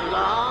 Been a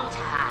long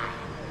time.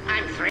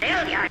 I'm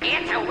thrilled you're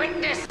here to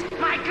witness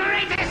my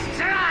greatest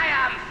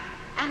triumph.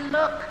 And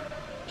look,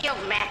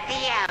 you've met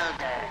the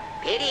Elder.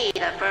 Pity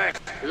the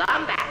first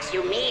Lombax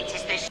you meet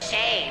is the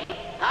shame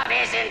of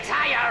his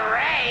entire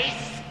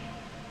race.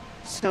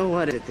 So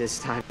what is it this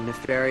time,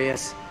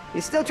 Nefarious?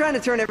 You still trying to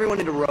turn everyone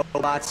into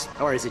robots?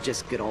 Or is it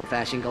just good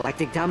old-fashioned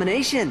galactic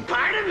domination?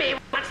 Part of me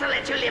wants to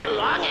let you live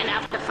long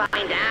enough to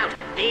find out.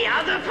 The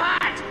other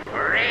part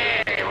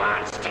really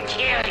wants to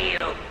kill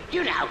you.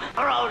 You know,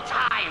 for old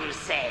time's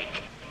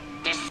sake.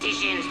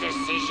 Decisions,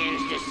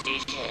 decisions,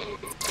 decisions.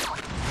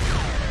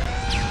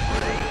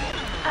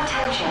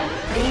 Attention,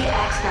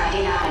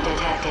 VX-99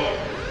 detected.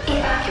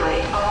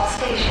 Evacuate all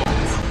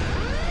stations.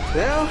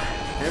 Well,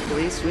 at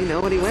least we know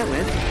what he went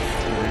with.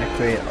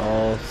 Evacuate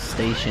all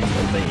stations,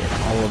 but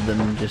all of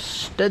them just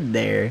stood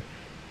there,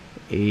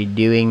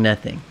 doing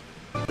nothing.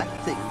 That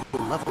thing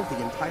will level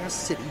the entire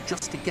city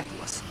just to get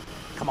to us.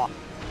 Come on,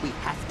 we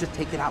have to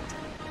take it out.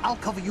 I'll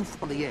cover you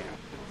from the air.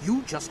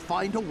 You just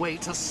find a way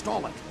to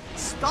stall it.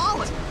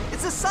 Stall it?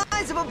 It's the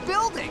size of a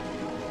building!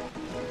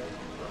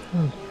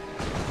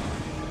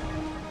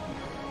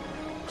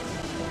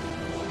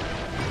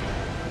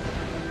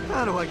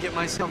 How do I get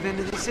myself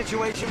into these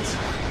situations?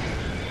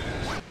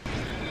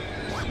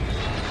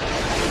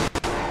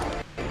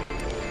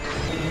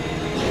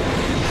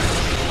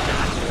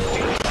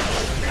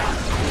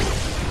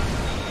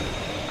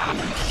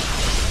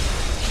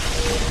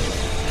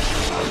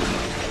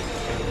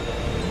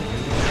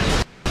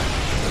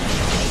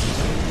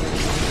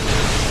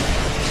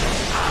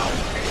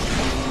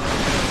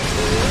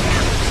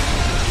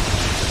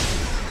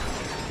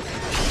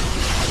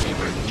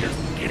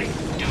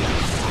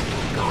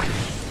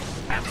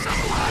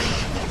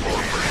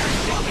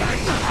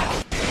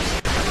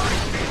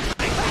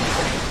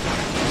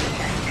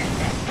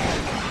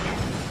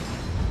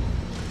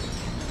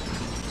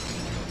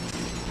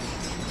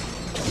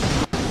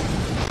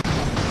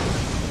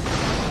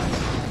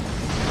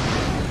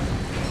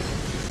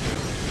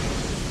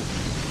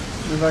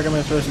 How the fuck am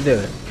I supposed to do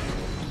it?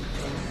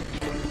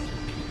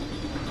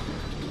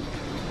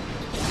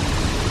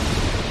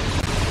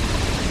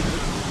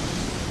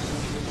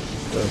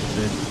 Supposed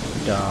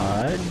to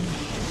dodge,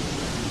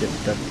 dip,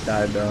 duck,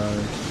 dive,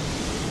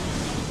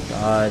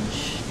 dodge,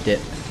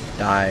 dip,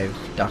 dive,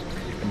 duck,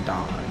 and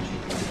dodge.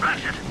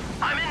 Ratchet,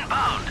 I'm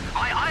inbound.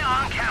 My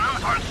ion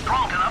cannons aren't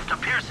strong enough to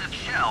pierce its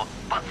shell,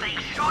 but they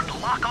should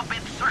lock up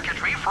its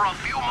circuitry for a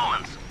few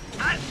moments.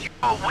 That's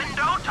your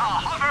window to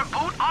hover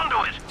boot onto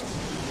it.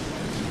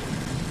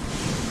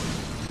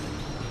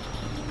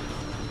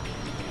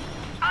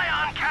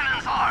 Ion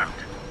cannons armed.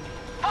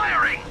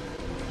 Firing.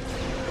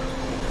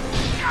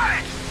 Got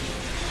it.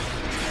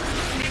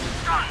 It's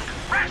stunned.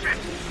 Ratchet,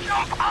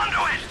 jump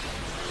onto it.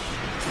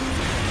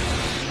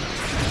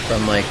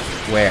 From like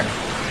where?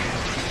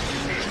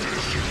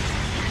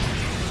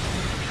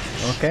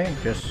 Okay,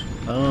 just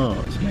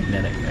oh, it's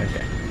magnetic.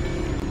 Okay.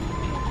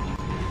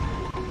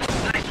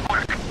 Nice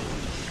work.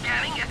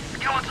 Scanning its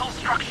skeletal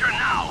structure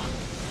now.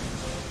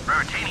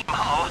 Rotating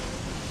hull.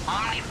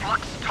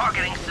 Omniflux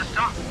targeting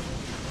system.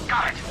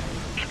 Got it.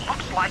 It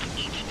looks like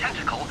each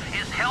tentacle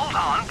is held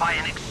on by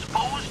an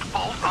exposed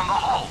bolt on the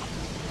hull.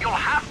 You'll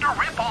have to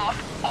rip off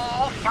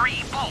all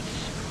 3 bolts.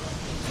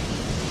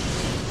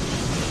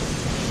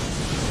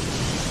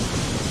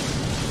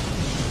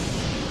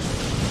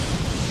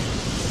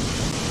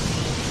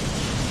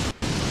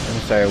 I'm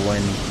sorry,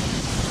 when...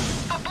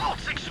 The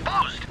bolt's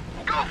exposed!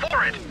 Go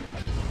for it!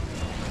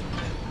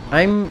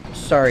 I'm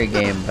sorry,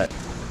 game, but...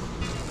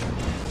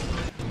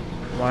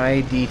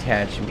 Why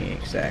detach me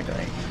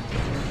exactly?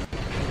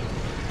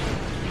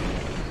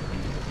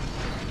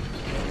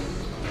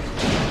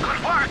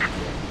 Good work!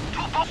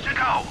 2 bolts to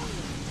go!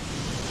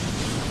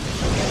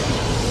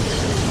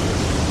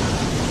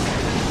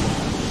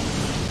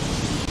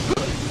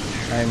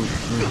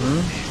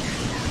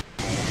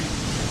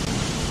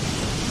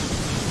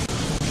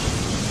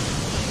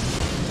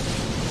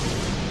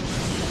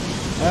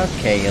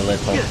 Okay, you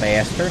little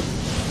bastard.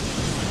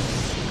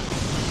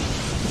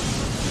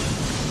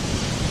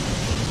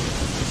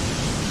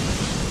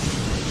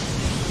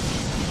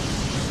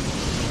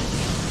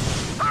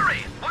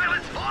 Hurry, while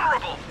it's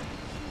vulnerable!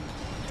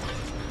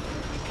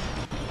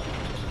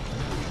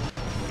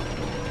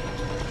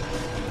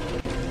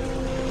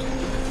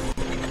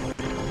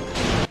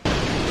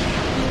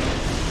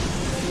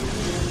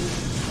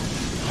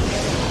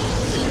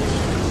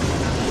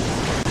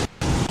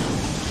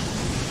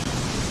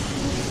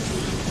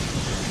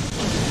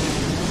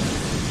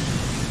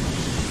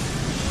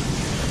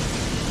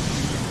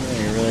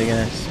 You're really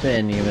gonna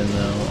spin even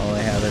though all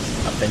I have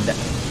is up and down.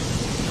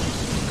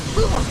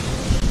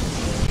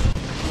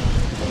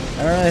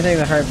 I don't really think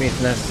the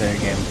heartbeat's necessary,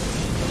 game.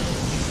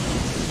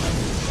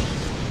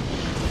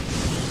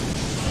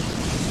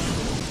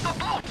 The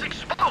bolt's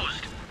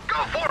exposed!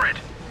 Go for it!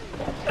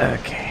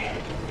 Okay.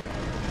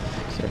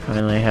 So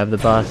finally I have the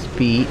boss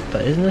beat,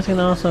 but isn't this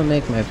gonna also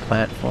make my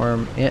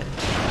platform... Yeah.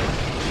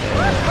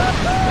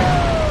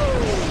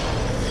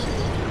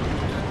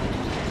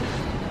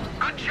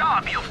 Good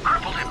job, you've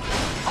crippled him.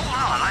 Hold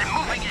on, I'm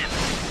moving in.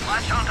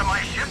 Latch onto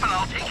my ship and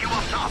I'll take you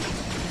up top.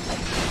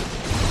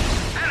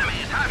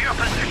 Enemies have your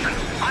position.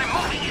 I'm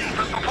moving in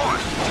for support.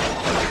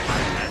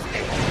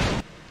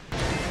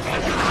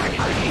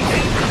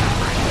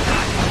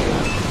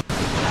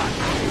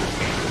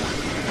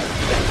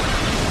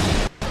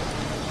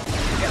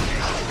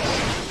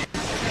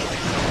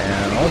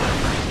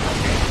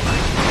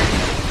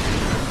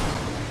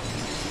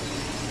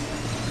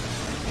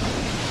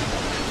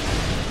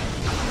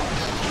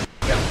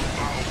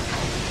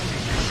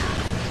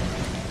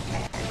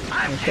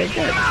 Okay,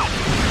 good. I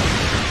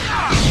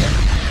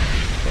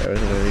was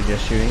literally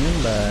just shooting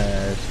him,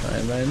 but it's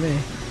fine by me.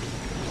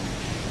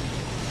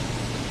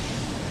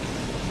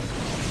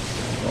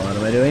 What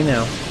am I doing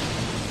now?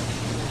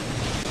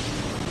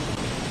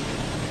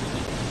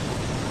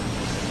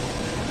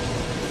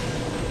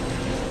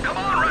 Come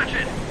on,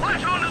 Ratchet!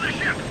 Latch onto the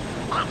ship!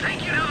 I'll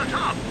take you to the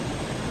top!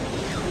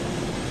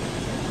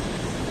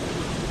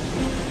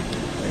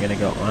 Am I gonna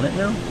go on it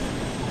now?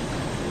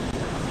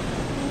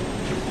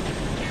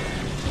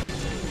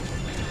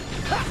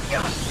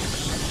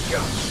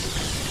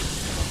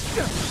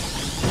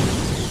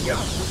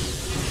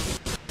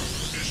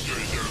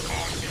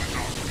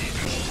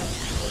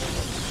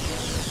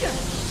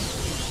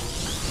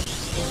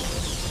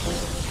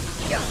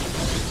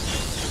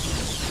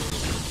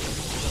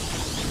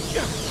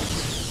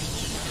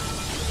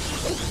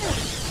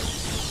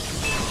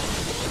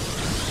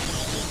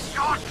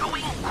 You're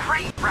doing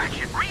great,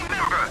 Ratchet.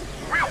 Remember,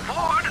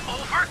 reward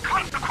over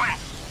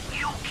consequence.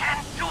 You can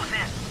do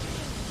this.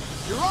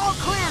 You're all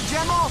clear,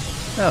 General!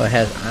 Oh, it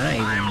has eyes.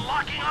 I'm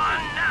locking on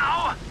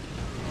now.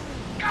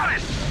 Got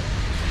it.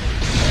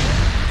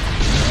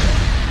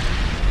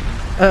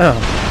 Oh.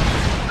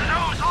 The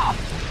nose off.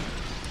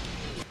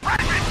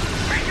 Ratchet,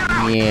 figure it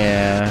out.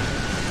 Yeah.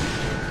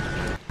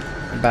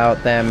 About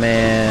that,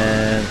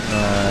 man.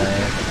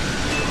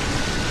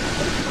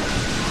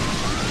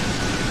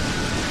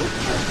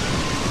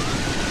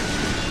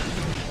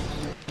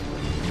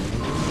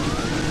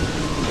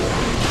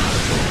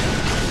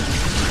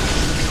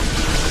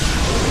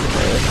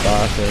 This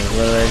boss is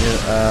literally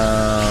just,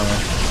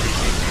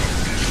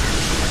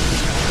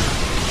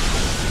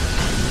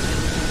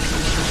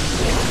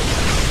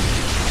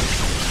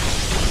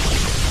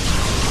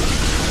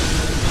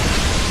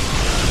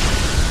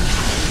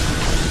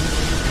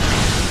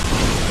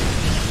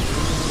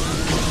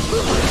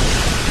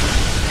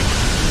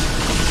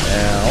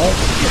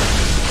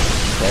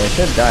 Alright,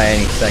 it should die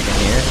any second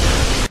here.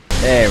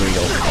 There we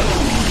go.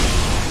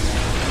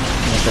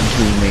 Nothing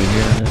too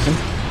major on this one.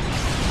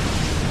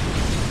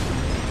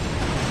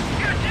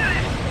 You did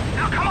it!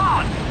 Now come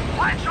on!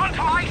 Latch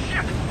onto my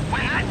ship!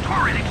 When that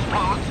turret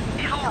explodes,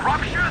 it'll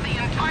rupture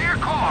the entire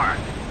core!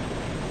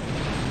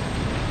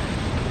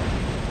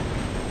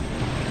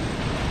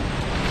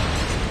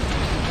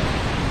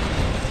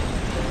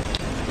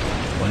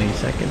 20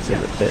 seconds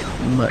is a bit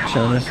much,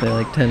 honestly.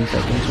 Like 10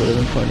 seconds would have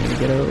been plenty to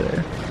get over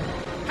there.